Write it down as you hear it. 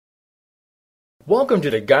Welcome to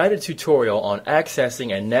the guided tutorial on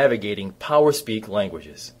accessing and navigating PowerSpeak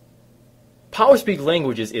Languages. PowerSpeak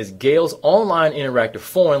Languages is Gale's online interactive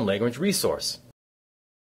foreign language resource.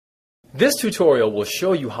 This tutorial will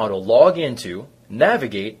show you how to log into,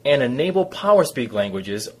 navigate, and enable PowerSpeak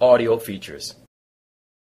Languages audio features.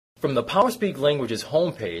 From the PowerSpeak Languages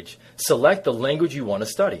homepage, select the language you want to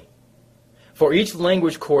study. For each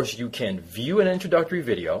language course, you can view an introductory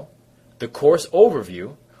video, the course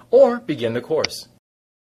overview, or begin the course.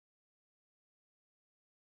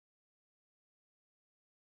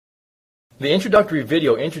 The introductory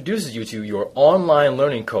video introduces you to your online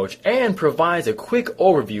learning coach and provides a quick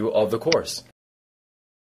overview of the course.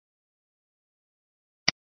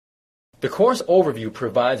 The course overview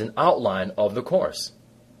provides an outline of the course.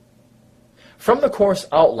 From the course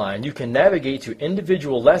outline, you can navigate to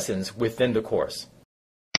individual lessons within the course.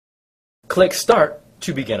 Click Start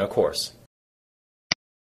to begin a course.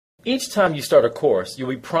 Each time you start a course, you'll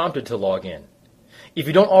be prompted to log in. If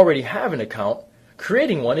you don't already have an account,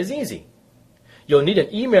 creating one is easy. You'll need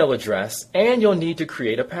an email address and you'll need to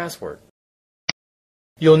create a password.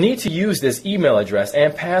 You'll need to use this email address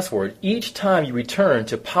and password each time you return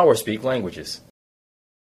to PowerSpeak Languages.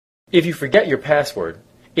 If you forget your password,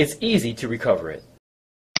 it's easy to recover it.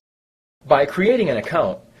 By creating an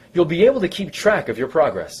account, you'll be able to keep track of your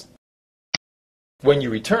progress. When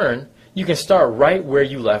you return, you can start right where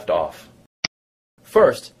you left off.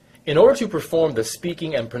 First, in order to perform the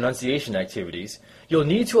speaking and pronunciation activities, you'll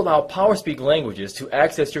need to allow PowerSpeak Languages to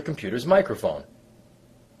access your computer's microphone.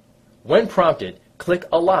 When prompted, click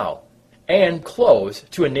Allow and Close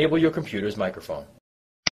to enable your computer's microphone.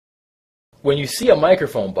 When you see a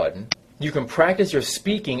microphone button, you can practice your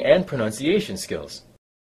speaking and pronunciation skills.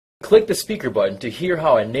 Click the speaker button to hear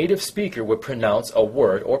how a native speaker would pronounce a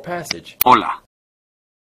word or passage. Hola.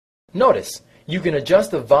 Notice, you can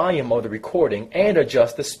adjust the volume of the recording and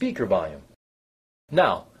adjust the speaker volume.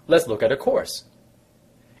 Now, let's look at a course.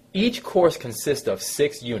 Each course consists of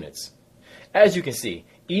 6 units. As you can see,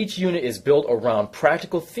 each unit is built around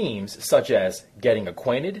practical themes such as getting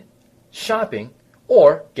acquainted, shopping,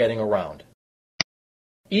 or getting around.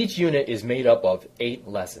 Each unit is made up of 8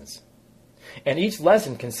 lessons. And each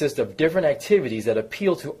lesson consists of different activities that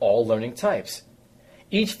appeal to all learning types,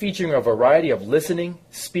 each featuring a variety of listening,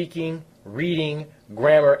 speaking, reading,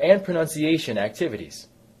 grammar, and pronunciation activities.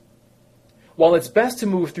 While it's best to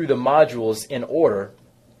move through the modules in order,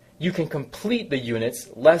 you can complete the units,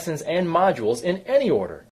 lessons, and modules in any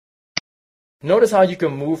order. Notice how you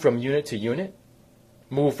can move from unit to unit,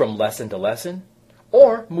 move from lesson to lesson,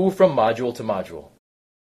 or move from module to module.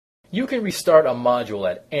 You can restart a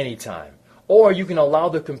module at any time, or you can allow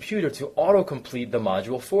the computer to auto-complete the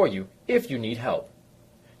module for you if you need help.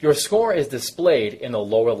 Your score is displayed in the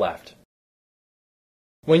lower left.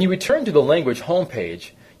 When you return to the language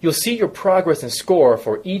homepage, you'll see your progress and score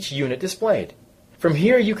for each unit displayed. From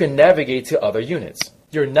here, you can navigate to other units.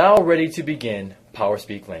 You're now ready to begin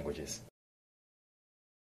PowerSpeak Languages.